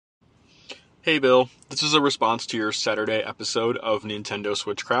Hey Bill, this is a response to your Saturday episode of Nintendo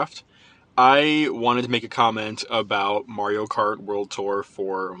Switchcraft. I wanted to make a comment about Mario Kart World Tour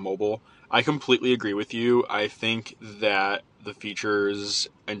for mobile. I completely agree with you. I think that the features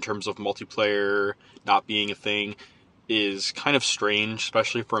in terms of multiplayer not being a thing is kind of strange,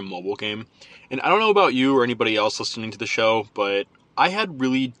 especially for a mobile game. And I don't know about you or anybody else listening to the show, but I had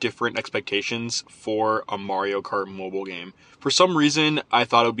really different expectations for a Mario Kart mobile game. For some reason, I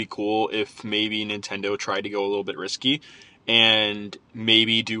thought it would be cool if maybe Nintendo tried to go a little bit risky and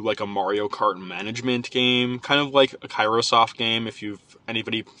maybe do like a Mario Kart management game, kind of like a Kairosoft game, if you've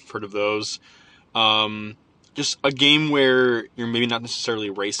anybody heard of those. Just a game where you're maybe not necessarily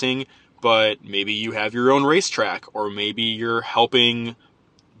racing, but maybe you have your own racetrack, or maybe you're helping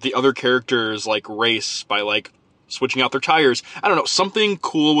the other characters like race by like switching out their tires. I don't know, something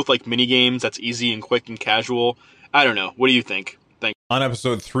cool with like mini games that's easy and quick and casual. I don't know. What do you think? Thanks. On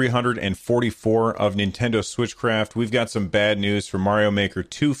episode 344 of Nintendo Switchcraft, we've got some bad news for Mario Maker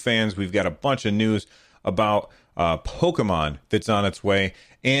 2 fans. We've got a bunch of news about Pokemon that's on its way,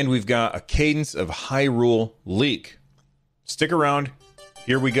 and we've got a Cadence of Hyrule leak. Stick around.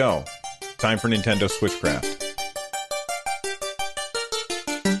 Here we go. Time for Nintendo Switchcraft.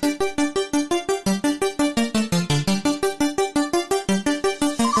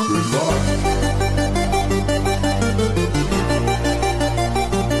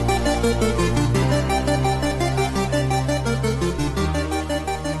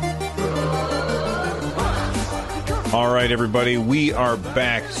 All right, everybody, we are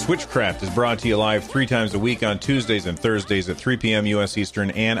back. Switchcraft is brought to you live 3 times a week on Tuesdays and Thursdays at 3 p.m. U.S.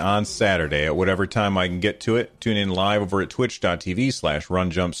 Eastern and on Saturday at whatever time I can get to it. Tune in live over at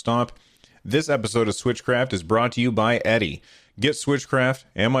twitch.tv/runjumpstomp. This episode of Switchcraft is brought to you by Eddie. Get Switchcraft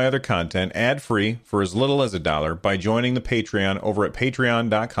and my other content ad-free for as little as $1 by joining the Patreon over at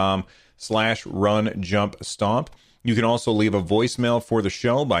patreon.com/runjumpstomp. You can also leave a voicemail for the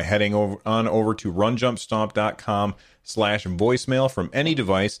show by heading over to runjumpstomp.com/voicemail from any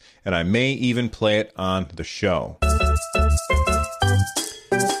device, and I may even play it on the show.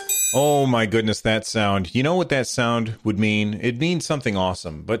 Oh my goodness, that sound. You know what that sound would mean? It means something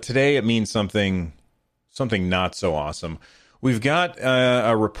awesome, but today it means something not so awesome. We've got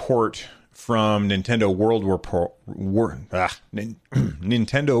a report from Nintendo World Report.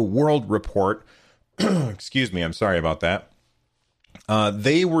 Nintendo World Report. Excuse me, I'm sorry about that.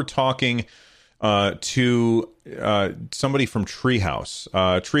 They were talking to somebody from Treehouse.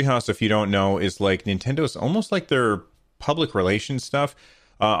 Treehouse, if you don't know, is like Nintendo's almost like their public relations stuff.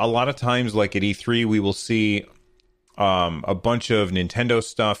 A lot of times, like at E3, we will see a bunch of Nintendo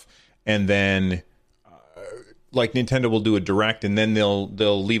stuff, and then like Nintendo will do a direct, and then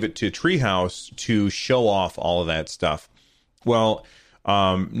they'll leave it to Treehouse to show off all of that stuff. Well,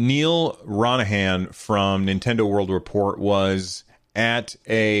 Neil Ronahan from Nintendo World Report was at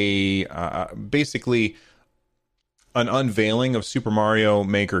a basically an unveiling of Super Mario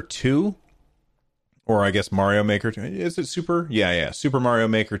Maker 2, or I guess Mario Maker 2. Is it Super? Yeah, Super Mario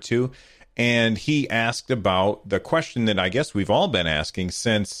Maker 2. And he asked about the question that I guess we've all been asking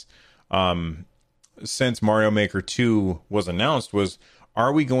since Mario Maker 2 was announced, was,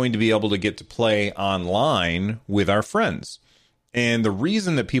 are we going to be able to get to play online with our friends? And the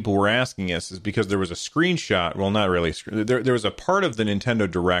reason that people were asking us is because there was a screenshot. Well, not really. There was a part of the Nintendo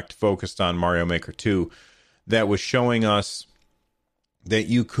Direct focused on Mario Maker 2 that was showing us that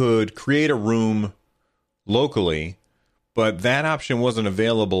you could create a room locally, but that option wasn't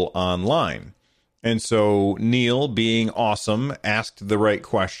available online. And so Neil, being awesome, asked the right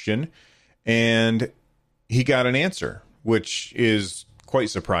question, and he got an answer, which is quite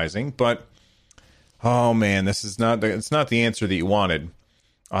surprising, but oh man, it's not the answer that you wanted.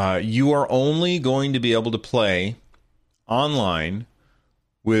 You are only going to be able to play online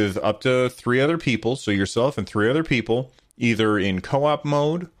with up to 3 other people, so yourself and 3 other people, either in co-op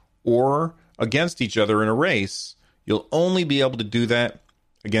mode or against each other in a race. You'll only be able to do that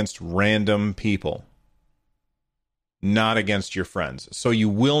against random people, not against your friends. So you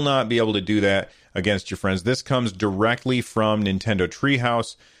will not be able to do that against your friends. This comes directly from Nintendo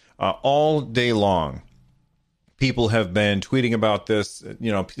Treehouse. All day long, people have been tweeting about this.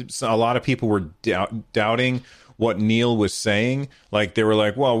 You know, a lot of people were doubting what Neil was saying. Like, they were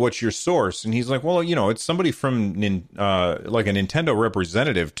like, well, what's your source? And he's like, well, you know, it's somebody from like a Nintendo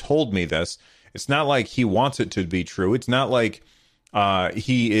representative told me this. It's not like he wants it to be true. It's not like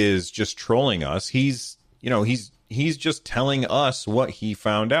he is just trolling us. He's just telling us what he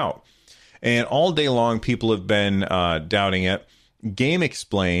found out. And all day long, people have been doubting it.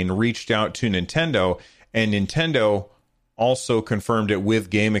 GameXplain reached out to Nintendo, and Nintendo also confirmed it with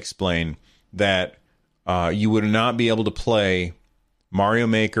GameXplain that you would not be able to play Mario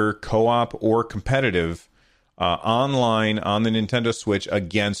Maker co-op or competitive online on the Nintendo Switch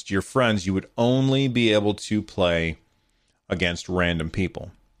against your friends. You would only be able to play against random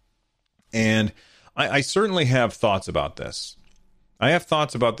people. And I certainly have thoughts about this. I have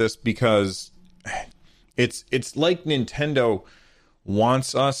thoughts about this because it's like Nintendo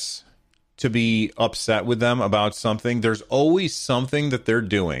wants us to be upset with them about something. There's always something that they're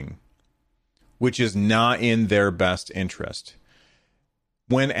doing which is not in their best interest.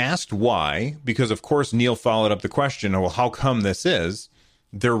 When asked why, because of course Neil followed up the question, well, how come this is?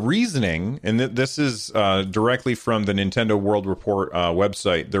 Their reasoning, and this is directly from the Nintendo World Report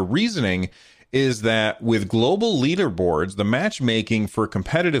website, their reasoning is that with global leaderboards, the matchmaking for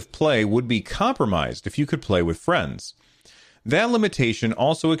competitive play would be compromised if you could play with friends. That limitation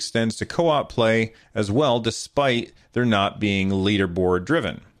also extends to co-op play as well, despite there not being leaderboard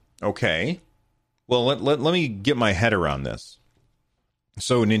driven. Okay, well, let me get my head around this.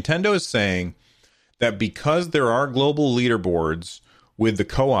 So Nintendo is saying that because there are global leaderboards with the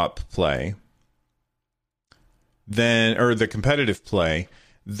co-op play, then, or the competitive play,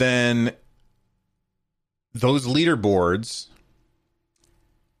 then those leaderboards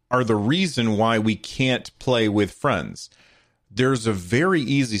are the reason why we can't play with friends. There's a very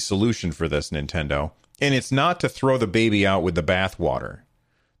easy solution for this, Nintendo, and it's not to throw the baby out with the bathwater.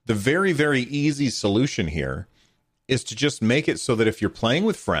 The very, very easy solution here is to just make it so that if you're playing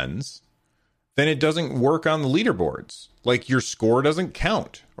with friends, then it doesn't work on the leaderboards. Like your score doesn't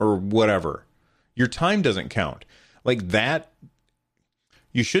count or whatever. Your time doesn't count. Like that,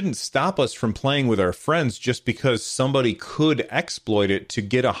 you shouldn't stop us from playing with our friends just because somebody could exploit it to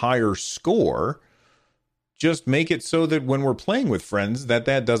get a higher score. Just make it so that when we're playing with friends,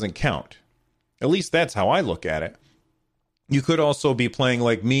 that doesn't count. At least that's how I look at it. You could also be playing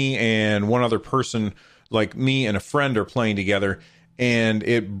like me and one other person, like me and a friend are playing together, and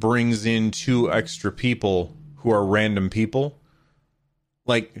it brings in 2 extra people who are random people.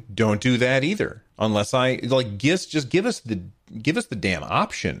 Like, don't do that either. Unless just give us the damn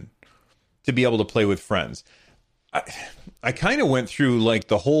option to be able to play with friends. I kind of went through like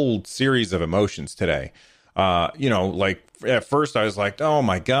the whole series of emotions today. Like at first I was like, oh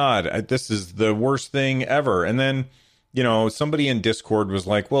my God, this is the worst thing ever. And then, somebody in Discord was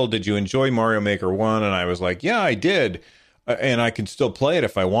like, well, did you enjoy Mario Maker 1? And I was like, yeah, I did. And I can still play it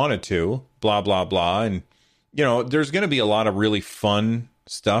if I wanted to, blah, blah, blah. And, there's going to be a lot of really fun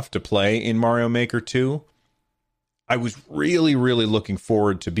stuff to play in Mario Maker 2. I was really, really looking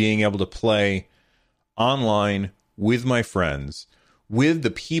forward to being able to play online with my friends, with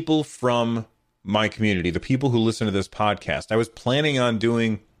the people from my community, the people who listen to this podcast. I was planning on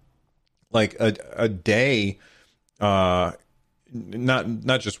doing like a day, not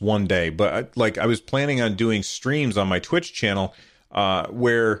just one day, but like I was planning on doing streams on my Twitch channel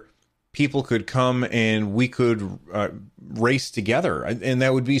where people could come and we could race together, and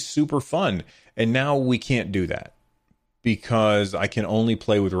that would be super fun. And now we can't do that because I can only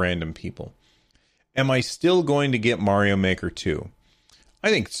play with random people. Am I still going to get Mario Maker 2? I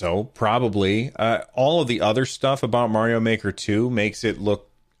think so, probably. All of the other stuff about Mario Maker 2 makes it look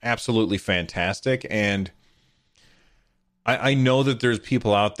absolutely fantastic, and I know that there's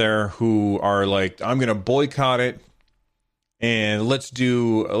people out there who are like, I'm going to boycott it, and let's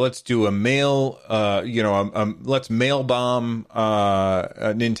do a mail, let's mail bomb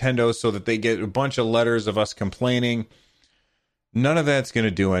Nintendo so that they get a bunch of letters of us complaining. None of that's going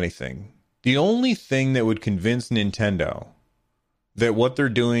to do anything. The only thing that would convince Nintendo that what they're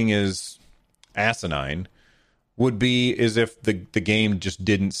doing is asinine is if the game just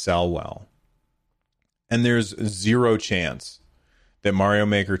didn't sell well. And there's zero chance that Mario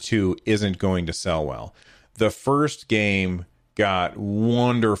Maker 2 isn't going to sell well. The first game got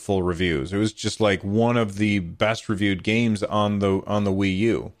wonderful reviews. It was just like one of the best reviewed games on the Wii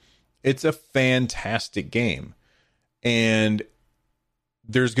U. It's a fantastic game. And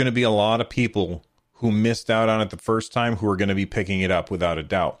there's going to be a lot of people who missed out on it the first time who are going to be picking it up without a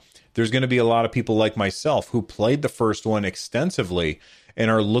doubt. There's going to be a lot of people like myself who played the first one extensively and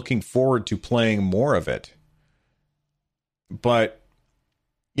are looking forward to playing more of it. But,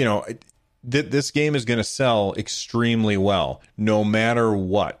 this game is going to sell extremely well, no matter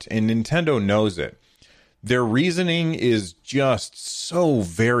what. And Nintendo knows it. Their reasoning is just so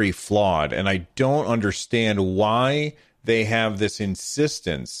very flawed, and I don't understand why they have this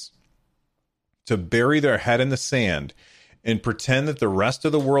insistence to bury their head in the sand and pretend that the rest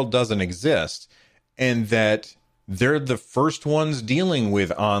of the world doesn't exist and that they're the first ones dealing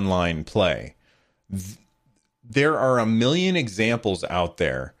with online play. There are a million examples out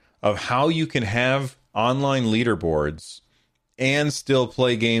there of how you can have online leaderboards and still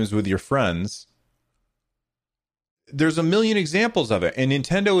play games with your friends. There's a million examples of it. And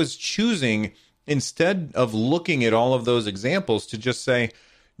Nintendo is choosing, instead of looking at all of those examples, to just say,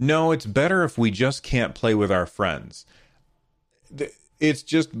 no, it's better if we just can't play with our friends. It's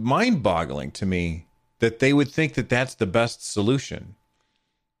just mind-boggling to me that they would think that that's the best solution.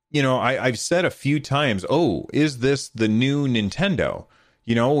 You know, I've said a few times, oh, is this the new Nintendo?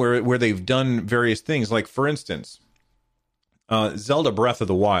 You know, where they've done various things. Like, for instance, Zelda Breath of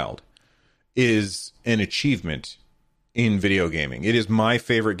the Wild is an achievement in video gaming. It is my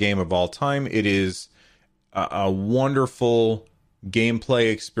favorite game of all time. It is a wonderful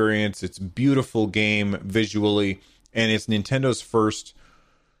gameplay experience. It's a beautiful game visually, and it's Nintendo's first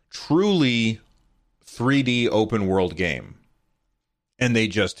truly 3D open world game. And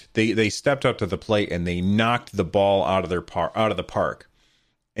they stepped up to the plate and they knocked the ball out of the park.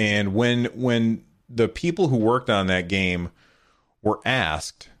 And when the people who worked on that game were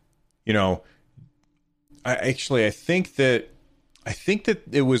asked, you know, I think that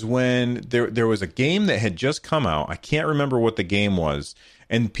it was when there was a game that had just come out. I can't remember what the game was,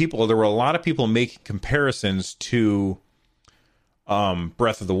 and there were a lot of people making comparisons to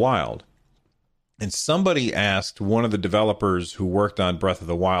Breath of the Wild. And somebody asked one of the developers who worked on Breath of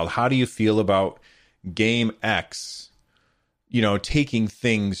the Wild, how do you feel about Game X, you know, taking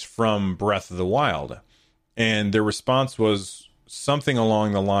things from Breath of the Wild? And their response was something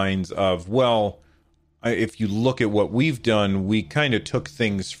along the lines of, well, if you look at what we've done, we kind of took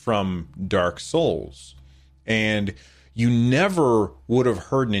things from Dark Souls. And you never would have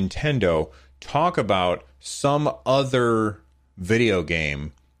heard Nintendo talk about some other video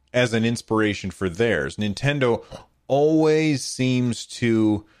game as an inspiration for theirs. Nintendo always seems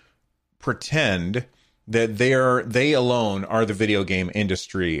to pretend that they alone are the video game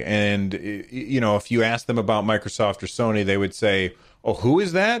industry. And, you know, if you ask them about Microsoft or Sony, they would say, oh, who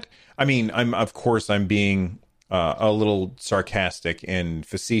is that? I mean, I'm being a little sarcastic and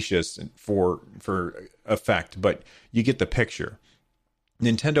facetious for effect, but you get the picture.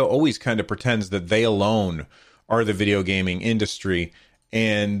 Nintendo always kind of pretends that they alone are the video gaming industry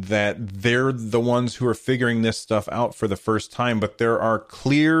and that they're the ones who are figuring this stuff out for the first time. But there are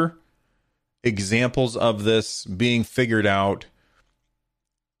clear examples of this being figured out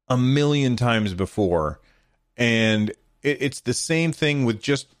a million times before. And it's the same thing with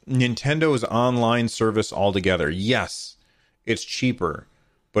just Nintendo's online service altogether. Yes, it's cheaper,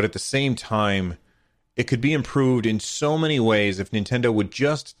 but at the same time, it could be improved in so many ways if Nintendo would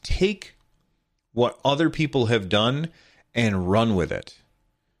just take what other people have done and run with it.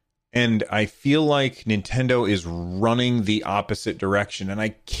 And I feel like Nintendo is running the opposite direction, and I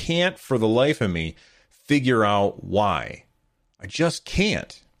can't for the life of me figure out why. I just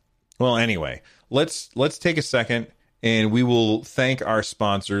can't. Well, anyway, let's take a second and we will thank our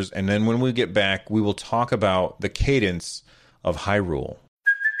sponsors, and then when we get back, we will talk about the cadence of Hyrule.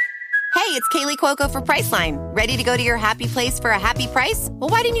 Hey, it's Kaylee Cuoco for Priceline. Ready to go to your happy place for a happy price? Well,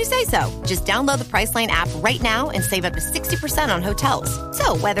 why didn't you say so? Just download the Priceline app right now and save up to 60% on hotels.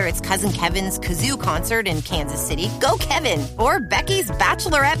 So whether it's Cousin Kevin's Kazoo Concert in Kansas City, go Kevin, or Becky's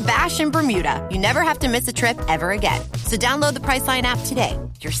Bachelorette Bash in Bermuda, you never have to miss a trip ever again. So download the Priceline app today.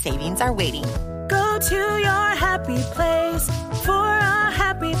 Your savings are waiting. Go to your happy place for a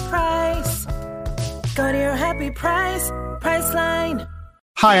happy price. Go to your happy price, Priceline.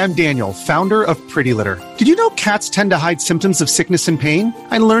 Hi, I'm Daniel, founder of Pretty Litter. Did you know cats tend to hide symptoms of sickness and pain?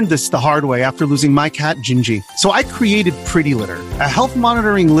 I learned this the hard way after losing my cat, Gingy. So I created Pretty Litter, a health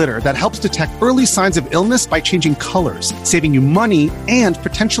monitoring litter that helps detect early signs of illness by changing colors, saving you money and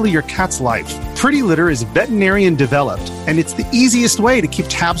potentially your cat's life. Pretty Litter is veterinarian developed, and it's the easiest way to keep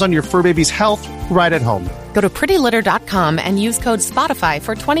tabs on your fur baby's health right at home. Go to prettylitter.com and use code SPOTIFY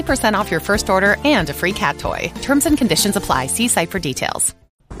for 20% off your first order and a free cat toy. Terms and conditions apply. See site for details.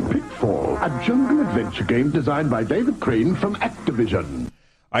 Pitfall, a jungle adventure game designed by David Crane from Activision.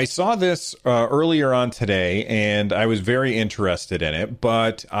 I saw this earlier on today, and I was very interested in it,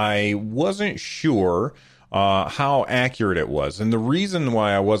 but I wasn't sure how accurate it was. And the reason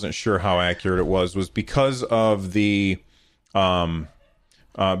why I wasn't sure how accurate it was because of the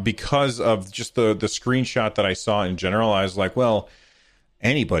because of just the screenshot that I saw in general. I was like, well,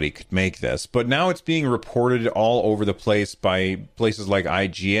 anybody could make this, but now it's being reported all over the place by places like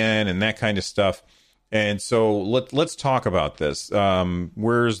IGN and that kind of stuff. And so let's talk about this.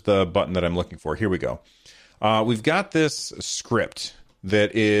 Where's the button that I'm looking for? Here we go. We've got this script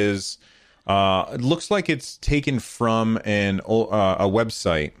that is, it looks like it's taken from a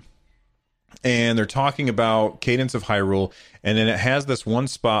website and they're talking about Cadence of Hyrule, and then it has this one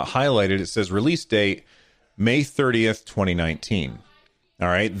spot highlighted. It says release date May 30th, 2019. All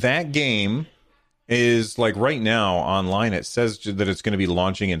right, that game is like right now online. It says that it's going to be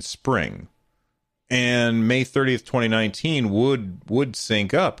launching in spring, and May 30th, 2019 would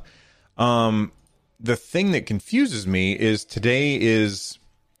sync up. The thing that confuses me is today's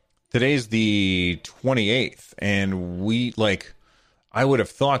the 28th, and I would have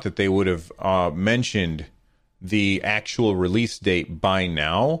thought that they would have mentioned the actual release date by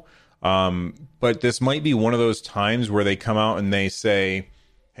now. But this might be one of those times where they come out and they say,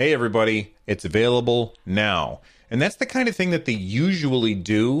 hey, everybody, it's available now. And that's the kind of thing that they usually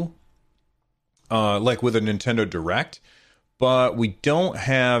do, like with a Nintendo Direct. But we don't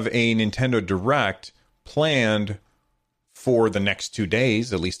have a Nintendo Direct planned for the next 2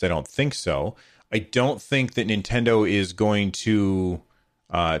 days. At least I don't think so. I don't think that Nintendo is going to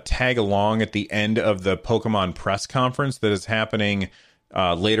tag along at the end of the Pokemon press conference that is happening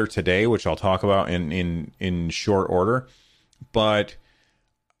later today, which I'll talk about in short order. But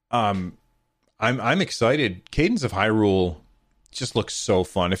I'm excited. Cadence of Hyrule just looks so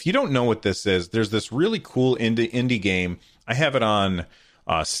fun. If you don't know what this is, there's this really cool indie game. I have it on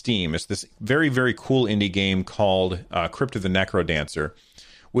Steam. It's this very, very cool indie game called Crypt of the Necrodancer,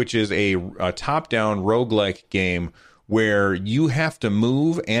 which is a top-down roguelike game where you have to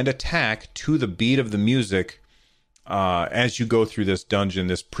move and attack to the beat of the music as you go through this dungeon,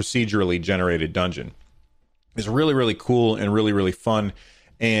 this procedurally generated dungeon. It's really, really cool and really, really fun.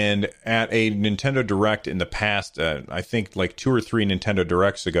 And at a Nintendo Direct in the past, I think like 2 or 3 Nintendo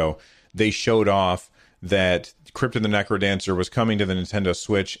Directs ago, they showed off that Crypt of the Necrodancer was coming to the Nintendo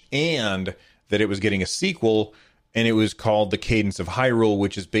Switch and that it was getting a sequel, and it was called The Cadence of Hyrule,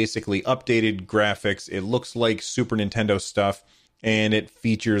 which is basically updated graphics. It looks like Super Nintendo stuff, and it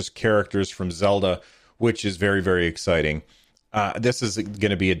features characters from Zelda, which is very, very exciting. This is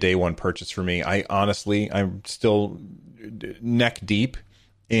going to be a day one purchase for me. I'm still neck deep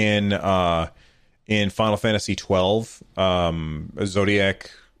in Final Fantasy 12, the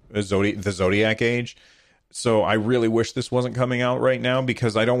Zodiac Age. So I really wish this wasn't coming out right now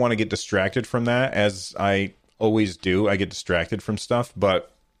because I don't want to get distracted from that, as I always do. I get distracted from stuff,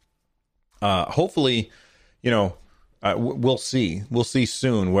 but hopefully, we'll see. We'll see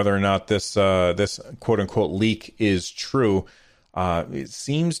soon whether or not this quote unquote leak is true. It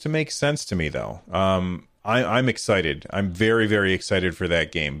seems to make sense to me, though. I'm excited. I'm very, very excited for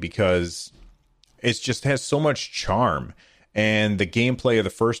that game because it just has so much charm, and the gameplay of the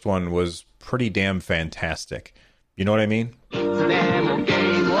first one was pretty damn fantastic. You know what I mean?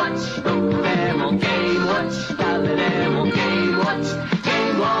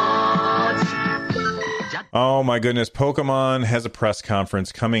 Oh my goodness, Pokemon has a press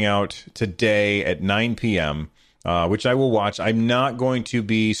conference coming out today at 9 p.m., which I will watch. I'm not going to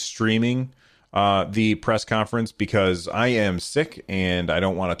be streaming the press conference because I am sick and I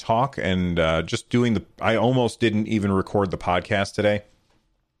don't want to talk, and I almost didn't even record the podcast today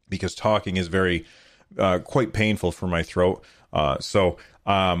because talking is quite painful for my throat. So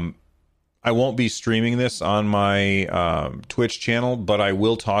I won't be streaming this on my Twitch channel, but I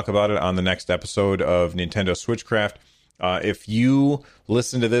will talk about it on the next episode of Nintendo Switchcraft. If you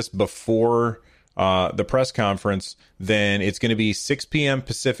listen to this before the press conference, then it's going to be 6 p.m.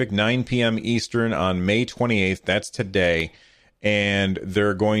 Pacific, 9 p.m. Eastern on May 28th. That's today. And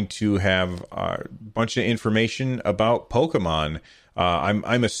they're going to have a bunch of information about Pokemon.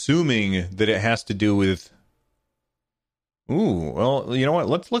 I'm assuming that it has to do with. Ooh, well, you know what?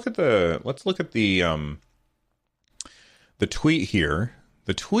 Let's look at the tweet here.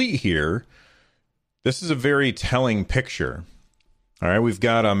 The tweet here. This is a very telling picture. All right, we've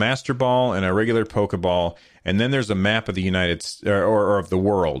got a Master Ball and a regular Pokeball, and then there's a map of the United or of the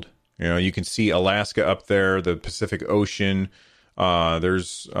world. You can see Alaska up there, the Pacific Ocean.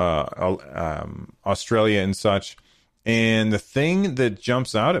 There's Australia and such. And the thing that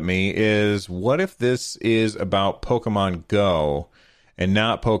jumps out at me is, what if this is about Pokemon Go and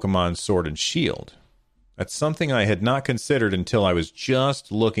not Pokemon Sword and Shield? That's something I had not considered until I was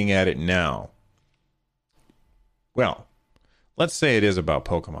just looking at it now. Well, let's say it is about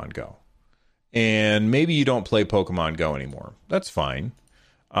Pokemon Go. And maybe you don't play Pokemon Go anymore. That's fine.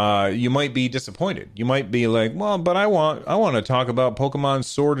 You might be disappointed. You might be like, well, but I want to talk about Pokemon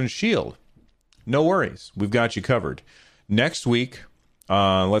Sword and Shield. No worries. We've got you covered. Next week,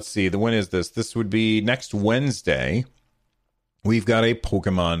 let's see, when is this? This would be next Wednesday. We've got a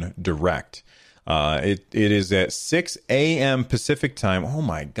Pokemon Direct. It is at 6 a.m. Pacific time. Oh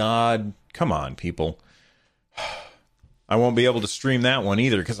my God. Come on, people. I won't be able to stream that one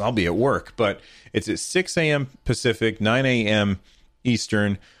either because I'll be at work. But it's at 6 a.m. Pacific, 9 a.m.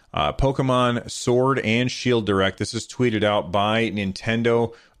 Eastern. Pokemon Sword and Shield Direct. This is tweeted out by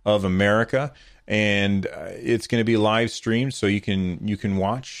Nintendo of America, and it's going to be live streamed, so you can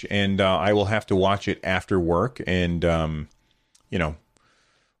watch. And I will have to watch it after work, and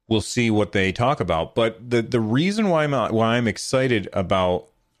we'll see what they talk about. But the reason why I'm excited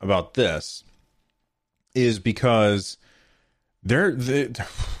about this is because they're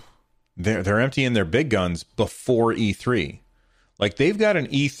emptying their big guns before E3. Like, they've got an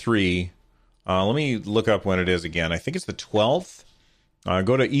E3. Let me look up when it is again. I think it's the 12th.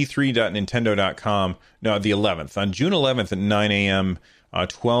 Go to e3.nintendo.com. No, the 11th. On June 11th at 9 a.m.,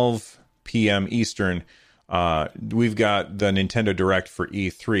 12 p.m. Eastern, we've got the Nintendo Direct for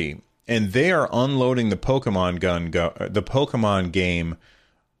E3. And they are unloading the Pokemon the Pokemon game.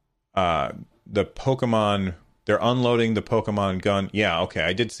 They're unloading the Pokemon gun. Yeah, okay,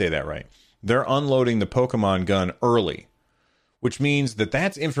 I did say that right. They're unloading the Pokemon gun early, which means that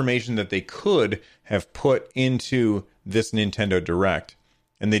that's information that they could have put into this Nintendo Direct.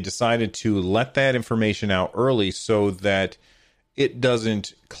 And they decided to let that information out early so that it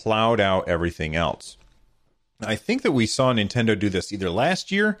doesn't cloud out everything else. I think that we saw Nintendo do this either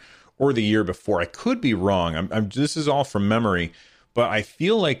last year or the year before. I could be wrong. This is all from memory. But I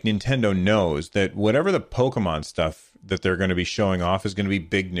feel like Nintendo knows that whatever the Pokemon stuff that they're going to be showing off is going to be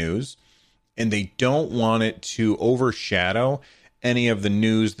big news. And they don't want it to overshadow any of the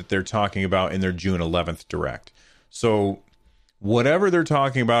news that they're talking about in their June 11th Direct. So whatever they're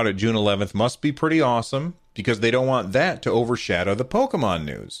talking about at June 11th must be pretty awesome, because they don't want that to overshadow the Pokemon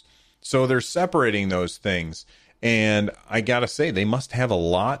news. So they're separating those things. And I gotta say, they must have a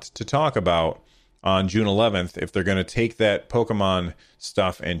lot to talk about on June 11th if they're going to take that Pokemon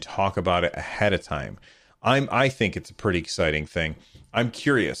stuff and talk about it ahead of time. I think it's a pretty exciting thing. I'm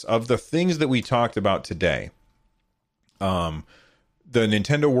curious, of the things that we talked about today, the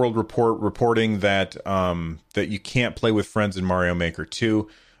Nintendo World Report reporting that that you can't play with friends in Mario Maker 2,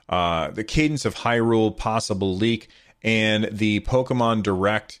 the Cadence of Hyrule possible leak, and the Pokemon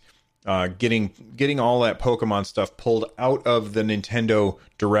Direct getting all that Pokemon stuff pulled out of the Nintendo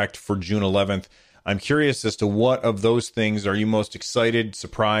Direct for June 11th. I'm curious as to what of those things are you most excited,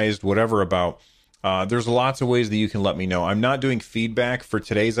 surprised, whatever about. There's lots of ways that you can let me know. I'm not doing feedback for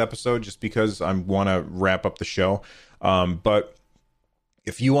today's episode just because I want to wrap up the show. But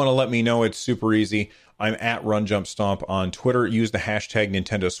if you want to let me know, it's super easy. I'm at Run Jump Stomp on Twitter. Use the hashtag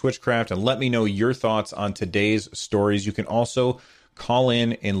Nintendo Switchcraft and let me know your thoughts on today's stories. You can also call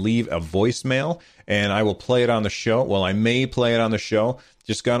in and leave a voicemail, and I will play it on the show. Well, I may play it on the show.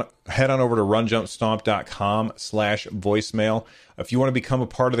 Just head on over to runjumpstomp.com/voicemail. If you want to become a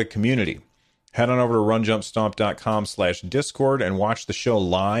part of the community, head on over to runjumpstomp.com/discord and watch the show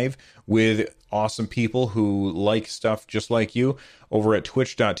live with awesome people who like stuff just like you over at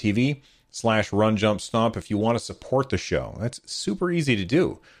twitch.tv/runjumpstomp. If you want to support the show, that's super easy to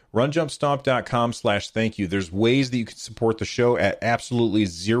do. runjumpstomp.com/thank you. There's ways that you can support the show at absolutely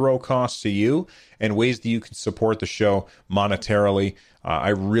zero cost to you, and ways that you can support the show monetarily. I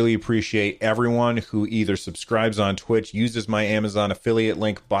really appreciate everyone who either subscribes on Twitch, uses my Amazon affiliate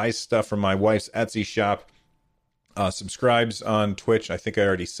link, buys stuff from my wife's Etsy shop, subscribes on Twitch. I think I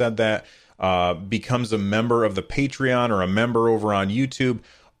already said that. Becomes a member of the Patreon or a member over on YouTube.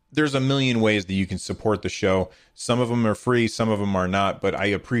 There's a million ways that you can support the show. Some of them are free, some of them are not, but I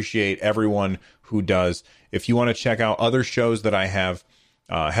appreciate everyone who does. If you want to check out other shows that I have,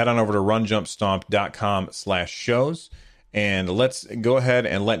 head on over to runjumpstomp.com/shows. And let's go ahead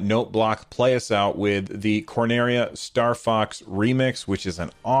and let Noteblock play us out with the Corneria Star Fox remix, which is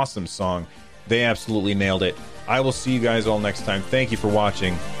an awesome song. They absolutely nailed it. I will see you guys all next time. Thank you for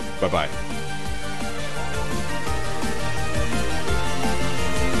watching. Bye-bye.